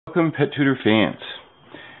Welcome, Pet Tutor fans,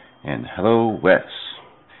 and hello, Wes,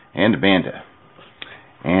 and Amanda,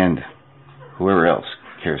 and whoever else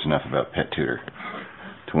cares enough about Pet Tutor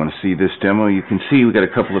to want to see this demo. You can see we got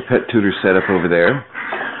a couple of Pet Tutors set up over there,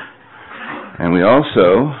 and we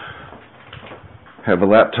also have a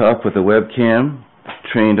laptop with a webcam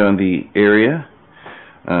trained on the area.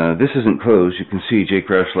 This isn't closed. You can see Jake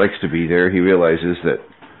Roush likes to be there. He realizes that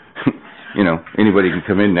anybody can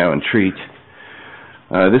come in now and treat.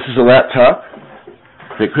 This is a laptop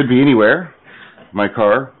that could be anywhere, my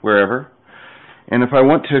car, wherever. And if I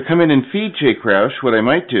want to come in and feed Jake Roush, what I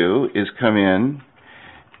might do is come in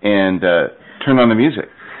and turn on the music.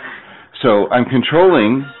 So I'm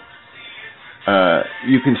controlling,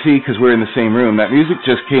 you can see because we're in the same room, that music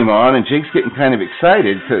just came on and Jake's getting kind of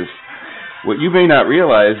excited because what you may not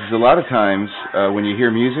realize is a lot of times when you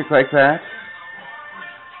hear music like that,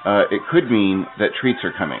 it could mean that treats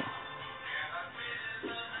are coming.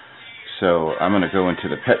 So I'm going to go into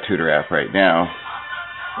the Pet Tutor app right now,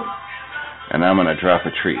 and I'm going to drop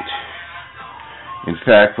a treat. In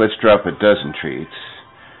fact, let's drop a dozen treats.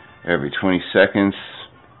 Every 20 seconds,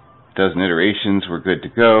 dozen iterations, we're good to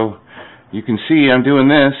go. You can see I'm doing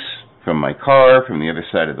this from my car, from the other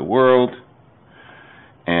side of the world,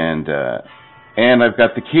 and I've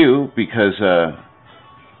got the cue because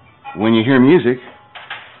when you hear music,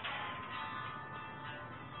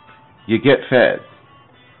 you get fed.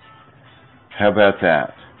 How about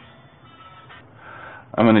that?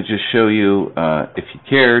 I'm going to just show you, if you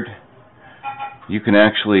cared, you can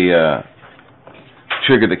actually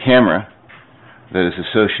trigger the camera that is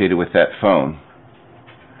associated with that phone.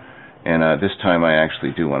 And this time I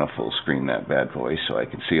actually do want to full screen that bad boy so I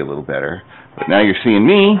can see a little better. But now you're seeing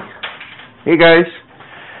me. Hey guys.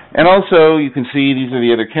 And also you can see these are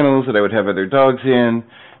the other kennels that I would have other dogs in,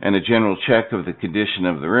 and a general check of the condition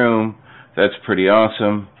of the room. That's pretty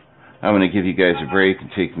awesome. I'm going to give you guys a break and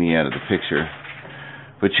take me out of the picture.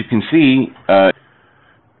 But you can see,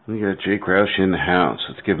 we got Jake Roush in the house.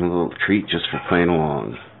 Let's give him a little treat just for playing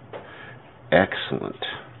along. Excellent.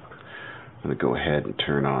 I'm going to go ahead and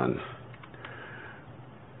turn on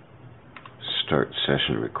Start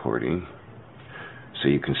Session Recording so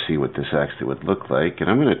you can see what this actually would look like. And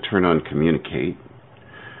I'm going to turn on Communicate,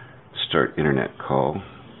 Start Internet Call,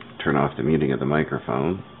 turn off the muting of the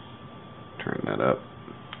microphone, turn that up.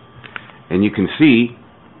 And you can see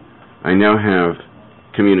I now have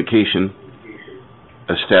communication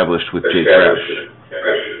established with Jake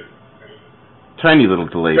Roush. Tiny little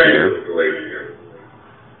delay here.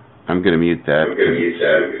 I'm going to mute that.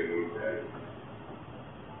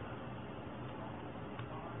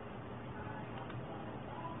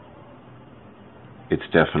 It's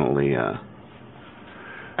definitely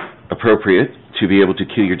appropriate to be able to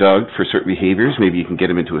cue your dog for certain behaviors. Maybe you can get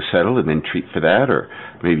him into a settle and then treat for that, or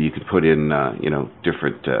maybe you could put in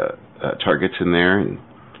different targets in there and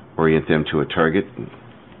orient them to a target and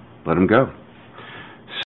let them go.